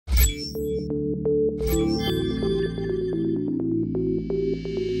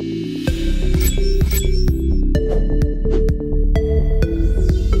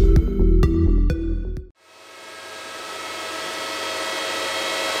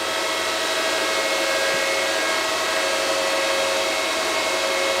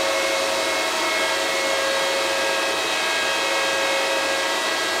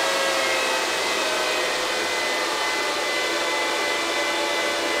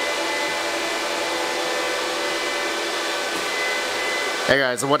Hey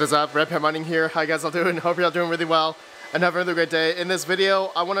guys, what is up? RedPandaMining here. How you guys all doing? Hope you're all doing really well and having another great day. In this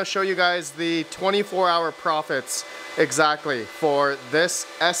video, I want to show you guys the 24-hour profits exactly for this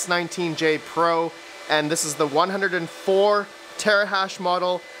S19J Pro, and this is the 104 terahash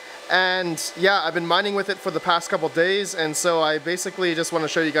model. And yeah, I've been mining with it for the past couple days, and so I basically just want to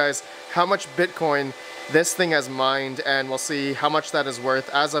show you guys how much Bitcoin this thing has mined, and we'll see how much that is worth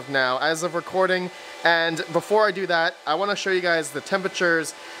as of now, as of recording. And before I do that, I want to show you guys the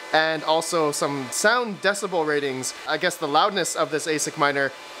temperatures and also some sound decibel ratings, I guess the loudness of this ASIC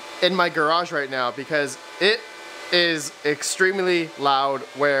miner in my garage right now, because it is extremely loud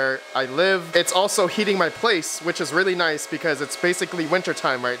where I live. It's also heating my place, which is really nice because it's basically winter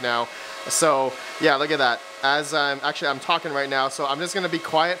time right now. So yeah, look at that. As I'm talking right now, so I'm just gonna be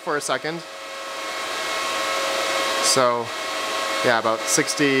quiet for a second. So yeah, about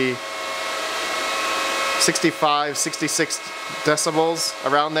 65, 66 decibels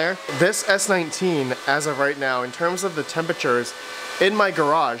around there. This S19, as of right now, in terms of the temperatures in my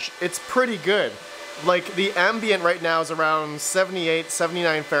garage, it's pretty good. Like the ambient right now is around 78,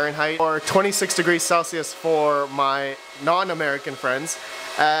 79 Fahrenheit or 26 degrees Celsius for my non-American friends.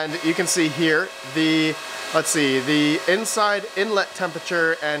 And you can see here the, let's see, the inside inlet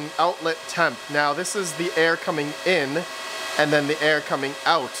temperature and outlet temp. Now this is the air coming in and then the air coming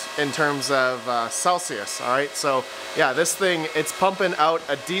out in terms of Celsius, all right? So yeah, this thing, it's pumping out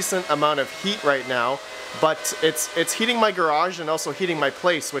a decent amount of heat right now, but it's heating my garage and also heating my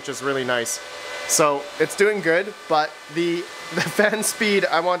place, which is really nice. So it's doing good, but the fan speed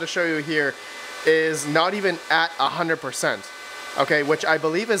I want to show you here is not even at 100%, okay, which I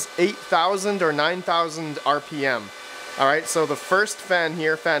believe is 8,000 or 9,000 RPM. All right, so the first fan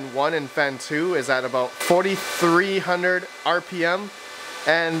here, fan 1 and fan 2, is at about 4,300 RPM,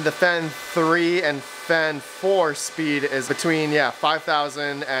 and the fan 3 and fan 4 speed is between, yeah,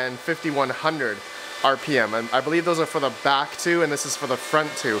 5,000 and 5,100 RPM, and I believe those are for the back two, and this is for the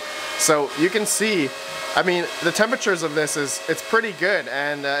front two. So you can see, I mean, the temperatures of this it's pretty good,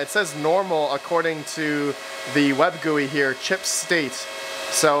 and it says normal according to the web GUI here, chip state.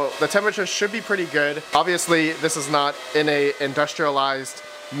 So the temperatures should be pretty good. Obviously, this is not in a industrialized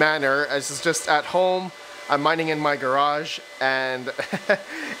manner. This is just at home. I'm mining in my garage, and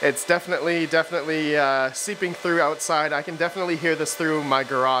it's definitely seeping through outside. I can definitely hear this through my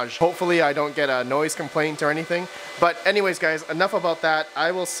garage. Hopefully I don't get a noise complaint or anything. But anyways guys, enough about that.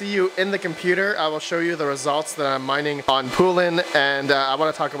 I will see you in the computer. I will show you the results that I'm mining on Poolin, and I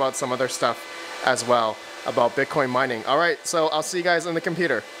want to talk about some other stuff as well about Bitcoin mining. All right, so I'll see you guys in the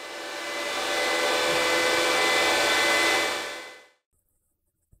computer.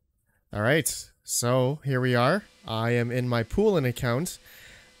 All right. So here we are. I am in my Poolin account.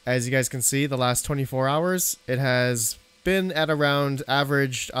 As you guys can see, the last 24 hours, it has been at around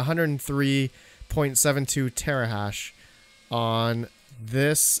averaged 103.72 terahash on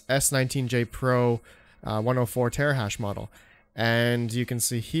this S19J Pro 104 terahash model. And you can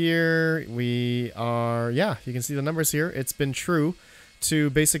see here, we are, yeah, you can see the numbers here. It's been true to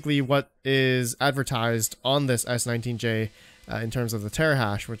basically what is advertised on this S19J in terms of the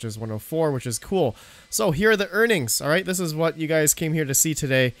terahash, which is 104, which is cool. So here are the earnings, all right? This is what you guys came here to see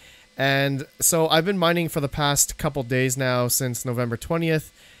today. And so I've been mining for the past couple days now, since November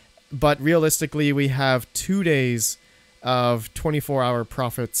 20th, but realistically we have 2 days of 24-hour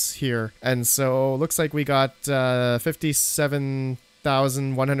profits here. And so it looks like we got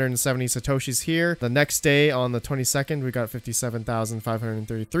 57,170 Satoshis here. The next day on the 22nd, we got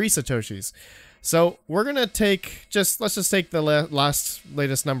 57,533 Satoshis. So we're gonna take let's just take the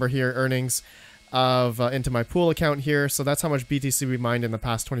latest number here, earnings of into my pool account here. So that's how much BTC we mined in the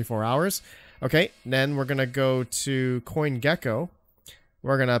past 24 hours. Okay, then we're gonna go to CoinGecko.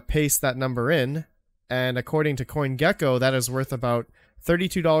 We're gonna paste that number in, and according to CoinGecko, that is worth about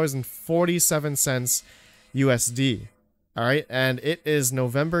 $32.47 USD. All right, and it is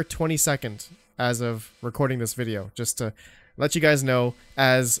November 22nd as of recording this video. Just to let you guys know,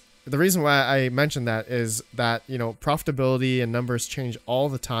 as the reason why I mentioned that is that, you know, profitability and numbers change all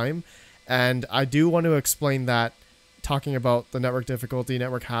the time. And I do want to explain that, talking about the network difficulty,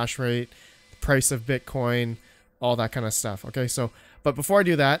 network hash rate, price of Bitcoin, all that kind of stuff. Okay, so, but before I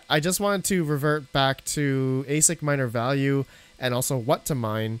do that, I just wanted to revert back to ASIC miner value and also what to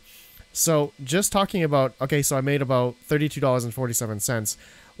mine. So just talking about, okay, so I made about $32.47.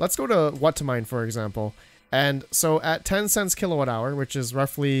 Let's go to what to mine, for example. And so at 10 cents kilowatt hour, which is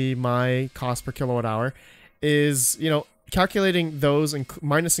roughly my cost per kilowatt hour, is, you know, calculating those and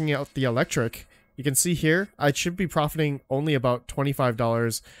minusing out the electric, you can see here, I should be profiting only about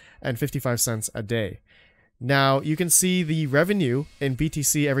 $25.55 a day. Now, you can see the revenue in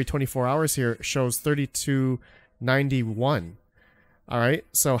BTC every 24 hours here shows 32.91. All right,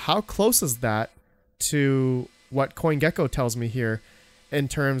 so how close is that to what CoinGecko tells me here in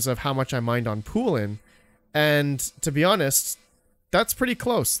terms of how much I mined on Poolin? And to be honest, that's pretty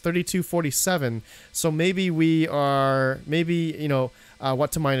close, 32.47. So maybe we are, you know,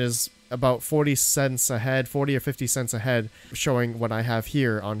 what to mine is about 40 cents ahead, 40 or 50 cents ahead, showing what I have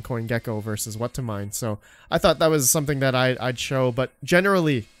here on CoinGecko versus what to mine. So I thought that was something that I'd show, but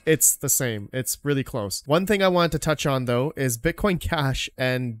generally it's the same. It's really close. One thing I wanted to touch on though is Bitcoin Cash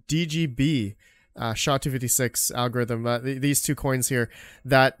and DGB. SHA-256 algorithm, these two coins here,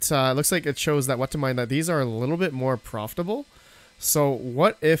 that looks like it shows that what to mine, that these are a little bit more profitable. So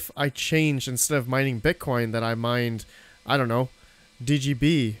what if I changed, instead of mining Bitcoin, that I mined, I don't know,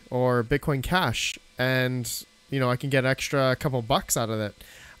 DGB or Bitcoin Cash, and, you know, I can get extra couple bucks out of it.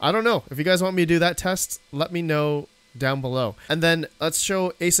 I don't know. If you guys want me to do that test, let me know down below. And then let's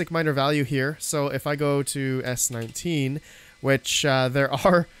show ASIC miner value here. So if I go to S19, which there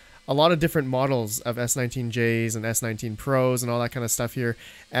are a lot of different models of S19Js and S19 Pros and all that kind of stuff here.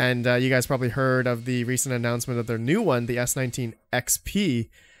 And you guys probably heard of the recent announcement of their new one, the S19XP.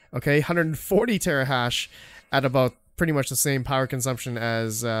 Okay, 140 terahash at about pretty much the same power consumption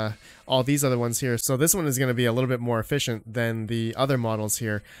as all these other ones here. So this one is going to be a little bit more efficient than the other models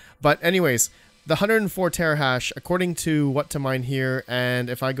here. But anyways, the 104 terahash, according to what to mine here, and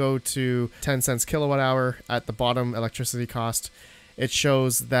if I go to 10 cents kilowatt hour at the bottom electricity cost, it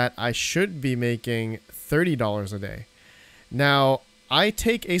shows that I should be making $30 a day. Now, I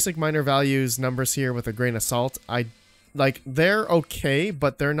take ASIC miner values numbers here with a grain of salt. They're okay,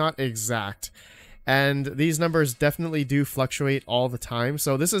 but they're not exact. And these numbers definitely do fluctuate all the time.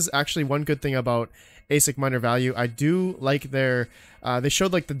 So this is actually one good thing about ASIC miner value. I do like their, they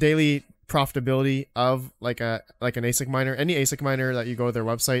showed like the daily profitability of like an ASIC miner. Any ASIC miner that you go to their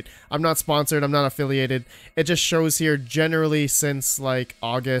website, I'm not sponsored, I'm not affiliated, it just shows here generally since like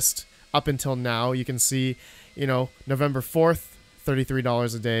August up until now. You can see, you know, November 4th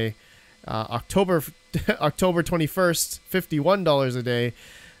 $33 a day, October 21st $51 a day.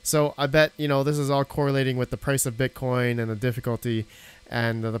 So I bet, you know, this is all correlating with the price of Bitcoin and the difficulty,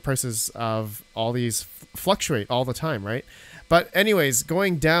 and the prices of all these fluctuate all the time, right? But anyways,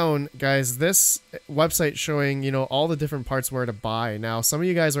 going down, guys, this website showing, you know, all the different parts where to buy. Now, some of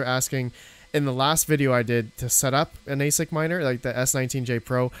you guys are asking in the last video I did to set up an ASIC miner, like the S19J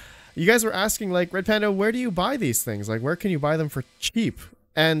Pro, you guys were asking, like, Red Panda, where do you buy these things? Like, where can you buy them for cheap?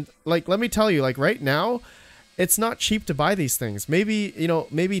 And, like, let me tell you, like, right now, it's not cheap to buy these things. Maybe, you know,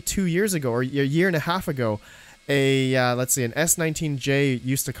 maybe 2 years ago or a year and a half ago, let's see, an S19J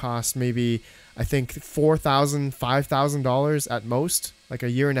used to cost maybe, I think, $4,000, $5,000 at most, like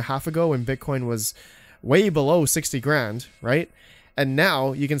a year and a half ago when Bitcoin was way below 60 grand, right? And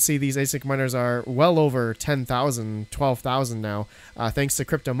now you can see these ASIC miners are well over 10,000, 12,000 now. Thanks to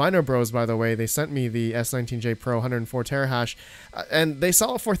Crypto Miner Bros, by the way. They sent me the S19J Pro 104 terahash, and they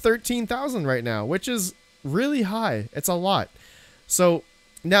sell it for 13,000 right now, which is really high. It's a lot. So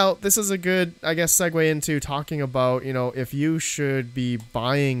now this is a good, I guess, segue into talking about, you know, if you should be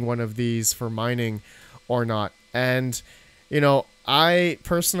buying one of these for mining or not. And, you know, I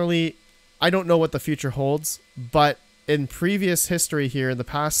personally, I don't know what the future holds, but in previous history here in the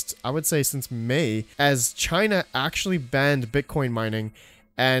past, I would say since May, as China actually banned Bitcoin mining,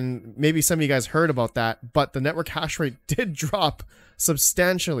 and maybe some of you guys heard about that, but the network hash rate did drop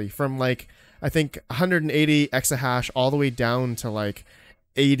substantially from like, I think 180 exahash all the way down to like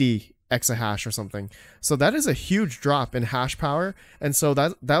 80 exahash or something. So that is a huge drop in hash power. And so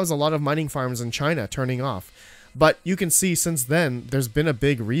that was a lot of mining farms in China turning off. But you can see since then, there's been a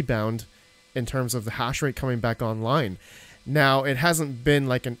big rebound in terms of the hash rate coming back online. Now, it hasn't been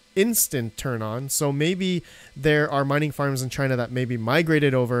like an instant turn on, so maybe there are mining farms in China that maybe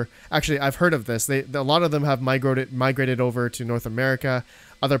migrated over. Actually, I've heard of this. A lot of them have migrated over to North America,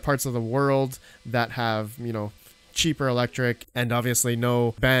 other parts of the world that have, you know, cheaper electric and obviously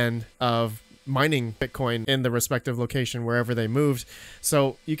no ban of mining Bitcoin in the respective location wherever they moved.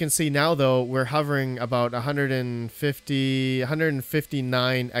 So you can see now, though, we're hovering about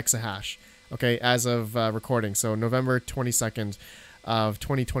 159 exahash okay, as of recording. So November 22nd of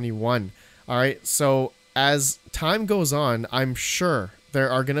 2021. All right, so as time goes on, I'm sure there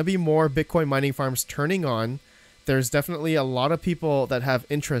are going to be more Bitcoin mining farms turning on. There's definitely a lot of people that have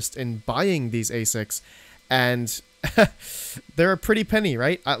interest in buying these ASICs, and they're a pretty penny,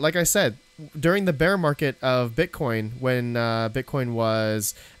 right? Like I said, during the bear market of Bitcoin, when Bitcoin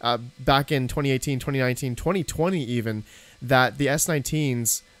was back in 2018, 2019, 2020 even, that the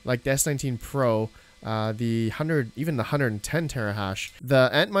S19s, like the S19 Pro, the 100, even the 110 terahash, the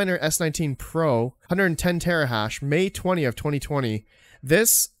Antminer S19 Pro 110 terahash, May 20 of 2020.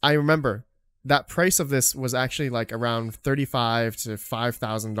 This, I remember, that price of this was actually like around $35,000 to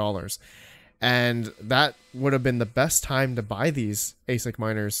 $5,000. And that would have been the best time to buy these ASIC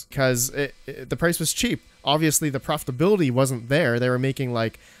miners because the price was cheap. Obviously, the profitability wasn't there. They were making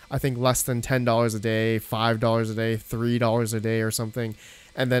like, I think, less than $10 a day, $5 a day, $3 a day or something.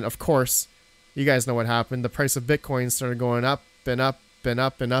 And then, of course, you guys know what happened. The price of Bitcoin started going up and up and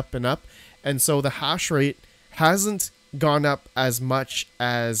up and up and up. And so the hash rate hasn't gone up as much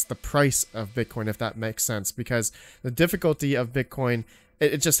as the price of Bitcoin, if that makes sense, because the difficulty of Bitcoin,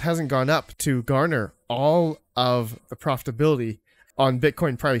 it just hasn't gone up to garner all of the profitability on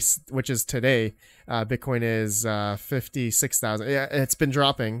Bitcoin price, which is today. Bitcoin is 56,000. Yeah, it's been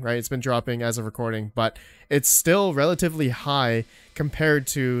dropping, right? It's been dropping as of recording, but it's still relatively high compared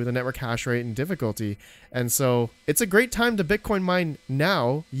to the network hash rate and difficulty. And so it's a great time to Bitcoin mine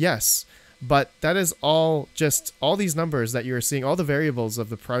now, yes, but that is all just all these numbers that you're seeing, all the variables of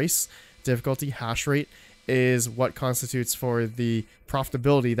the price, difficulty, hash rate, is what constitutes for the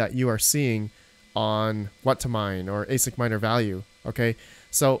profitability that you are seeing on what to mine or ASIC miner value. Okay,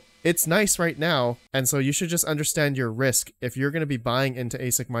 so it's nice right now, and so you should just understand your risk if you're going to be buying into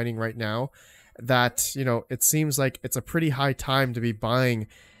ASIC mining right now. That, you know, it seems like it's a pretty high time to be buying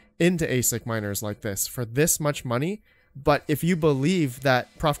into ASIC miners like this for this much money. But if you believe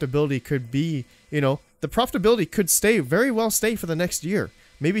that profitability could be, you know, the profitability could very well stay for the next year.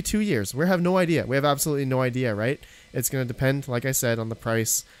 Maybe 2 years. We have no idea. We have absolutely no idea, right? It's going to depend, like I said, on the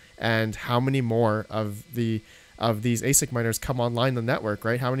price and how many more of these ASIC miners come online the network,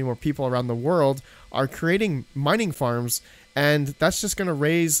 right? How many more people around the world are creating mining farms, and that's just going to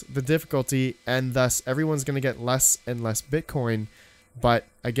raise the difficulty, and thus everyone's going to get less and less Bitcoin. But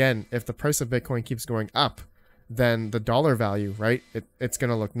again, if the price of Bitcoin keeps going up, then the dollar value, right? It's going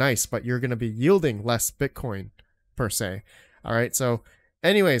to look nice, but you're going to be yielding less Bitcoin per se. All right, so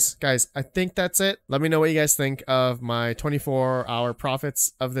anyways, guys, I think that's it. Let me know what you guys think of my 24-hour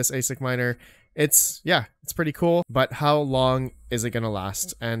profits of this ASIC miner. It's pretty cool, but how long is it going to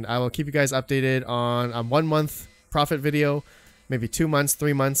last? And I will keep you guys updated on a 1 month profit video, maybe 2 months,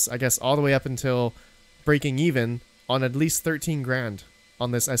 3 months, I guess all the way up until breaking even on at least 13 grand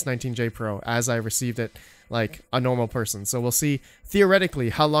on this S19J Pro as I received it like a normal person. So we'll see theoretically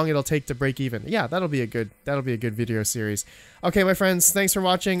how long it'll take to break even. Yeah, that'll be a good video series. Okay, my friends, thanks for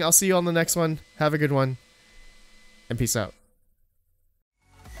watching. I'll see you on the next one. Have a good one, and peace out.